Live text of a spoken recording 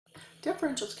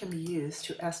Differentials can be used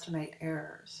to estimate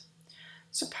errors.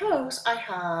 Suppose I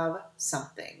have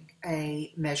something,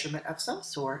 a measurement of some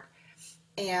sort,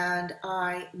 and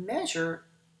I measure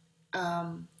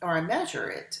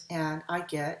it and I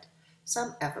get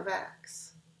some f of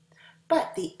x.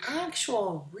 But the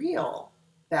actual real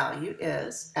value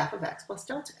is f of x plus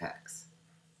delta x.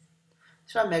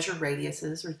 So I measure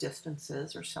radiuses or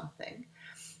distances or something,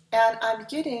 and I'm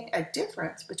getting a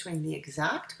difference between the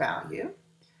exact value.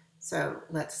 So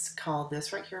let's call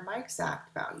this right here my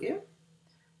exact value.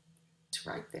 It's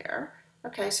right there.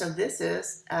 Okay, so this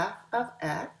is f of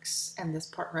x, and this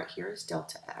part right here is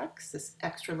delta x, this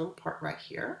extra little part right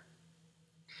here.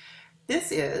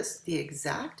 This is the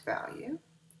exact value,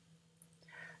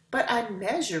 but I'm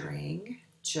measuring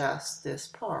just this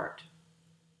part.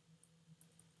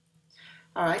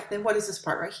 All right, then what is this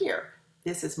part right here?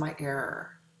 This is my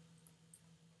error.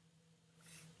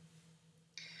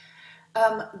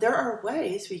 There are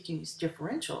ways we can use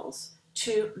differentials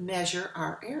to measure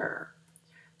our error.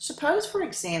 Suppose, for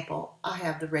example, I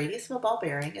have the radius of a ball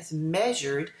bearing is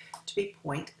measured to be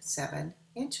 0.7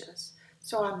 inches.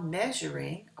 So I'm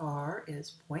measuring R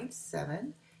is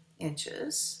 0.7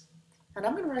 inches. And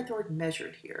I'm going to write the word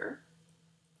measured here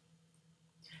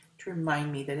to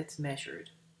remind me that it's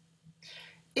measured.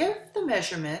 If the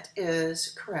measurement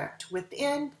is correct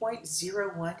within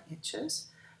 0.01 inches,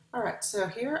 all right, so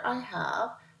here I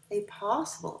have a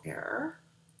possible error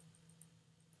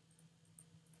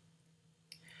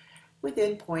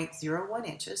within 0.01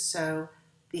 inches. So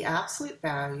the absolute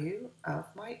value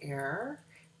of my error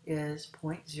is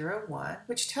 0.01,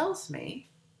 which tells me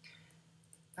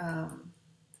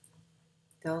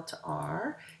delta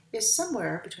R is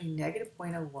somewhere between negative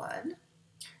 0.01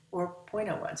 or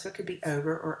 0.01, so it could be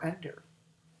over or under.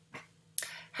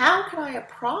 How can I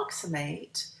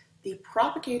approximate the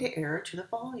propagated error to the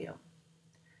volume?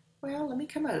 Well, let me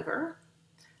come over.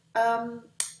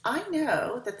 I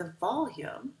know that the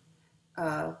volume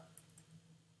of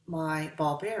my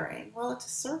ball bearing, well, it's a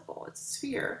circle, it's a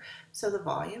sphere, so the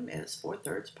volume is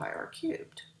 4/3 pi r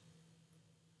cubed.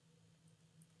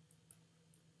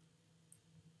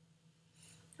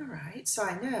 All right, so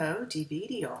I know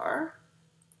dV dr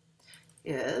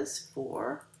is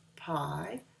 4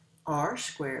 pi r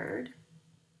squared.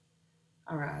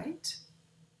 All right,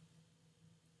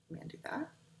 let me undo that.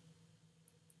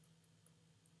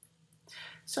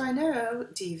 So I know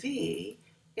dV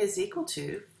is equal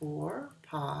to 4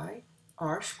 pi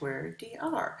r squared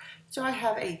dr. So I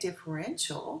have a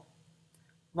differential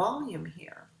volume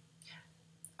here.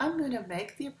 I'm going to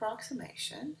make the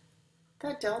approximation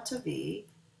that delta V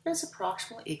is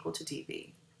approximately equal to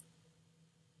dV.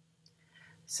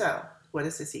 So what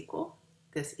does this equal?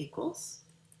 This equals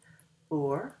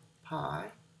 4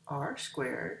 pi r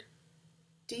squared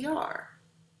dr.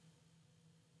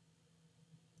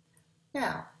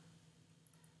 Now,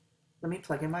 let me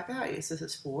plug in my values. This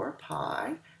is 4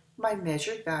 pi. My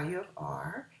measured value of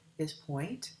r is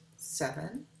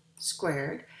 0.7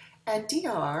 squared, and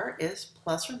dr is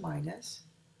plus or minus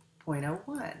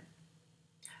 0.01.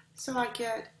 So I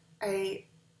get a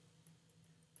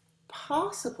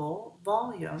possible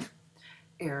volume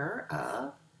error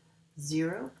of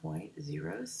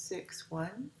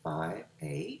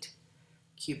 0.06158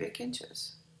 cubic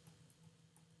inches.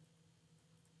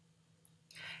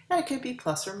 And it could be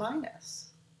plus or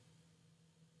minus.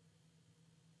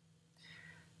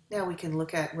 Now we can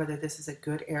look at whether this is a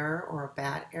good error or a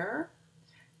bad error.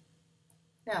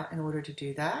 Now, in order to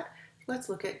do that, let's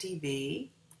look at dV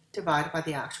divided by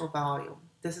the actual volume.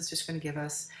 This is just going to give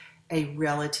us a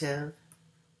relative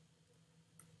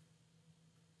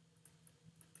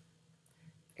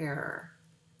error.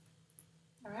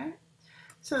 All right,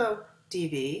 so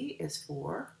dV is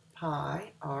 4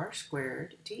 pi r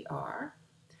squared dr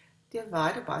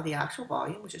divided by the actual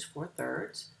volume, which is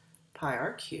 4/3 pi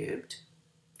r cubed.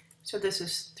 So this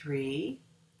is 3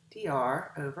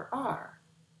 dr over r.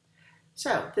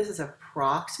 So this is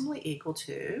approximately equal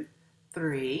to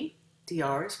 3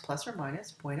 dr is plus or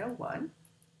minus 0.01,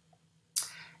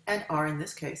 and r in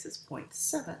this case is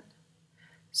 0.7.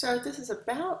 So this is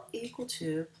about equal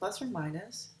to plus or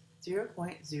minus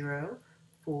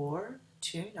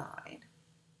 0.0429.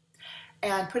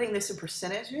 And putting this in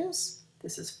percentages,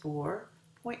 this is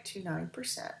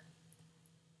 4.29%.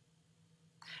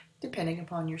 Depending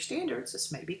upon your standards,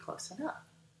 this may be close enough.